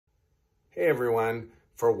Hey everyone,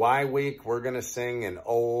 for Y Week, we're gonna sing an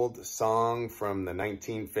old song from the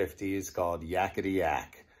 1950s called Yakety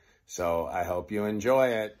Yak. So I hope you enjoy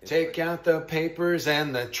it. Take out the papers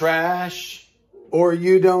and the trash, or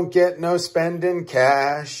you don't get no spending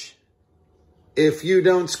cash. If you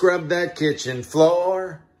don't scrub that kitchen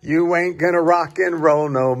floor, you ain't gonna rock and roll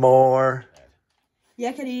no more.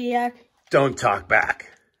 Yakety yak. Don't talk back.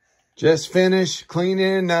 Just finish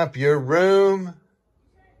cleaning up your room.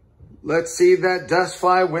 Let's see that dust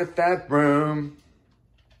fly with that broom.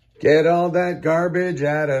 Get all that garbage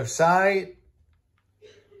out of sight,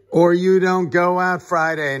 or you don't go out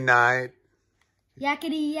Friday night.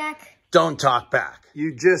 Yakety yak. Don't talk back.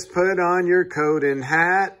 You just put on your coat and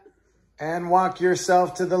hat and walk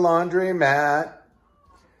yourself to the laundromat.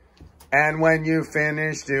 And when you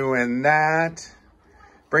finish doing that,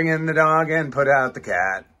 bring in the dog and put out the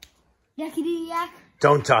cat. Yakety yak.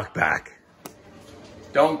 Don't talk back.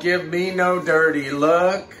 Don't give me no dirty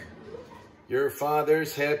look. Your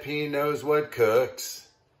father's hip, he knows what cooks.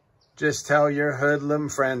 Just tell your hoodlum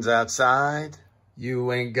friends outside,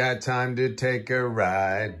 you ain't got time to take a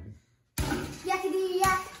ride. Yakety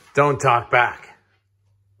yak. Don't talk back.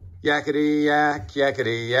 Yakety yak,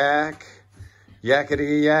 yakety yak.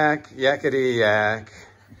 Yakety yak, yakety yak.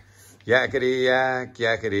 Yakety yak,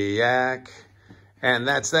 yakety yak. And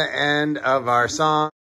that's the end of our song.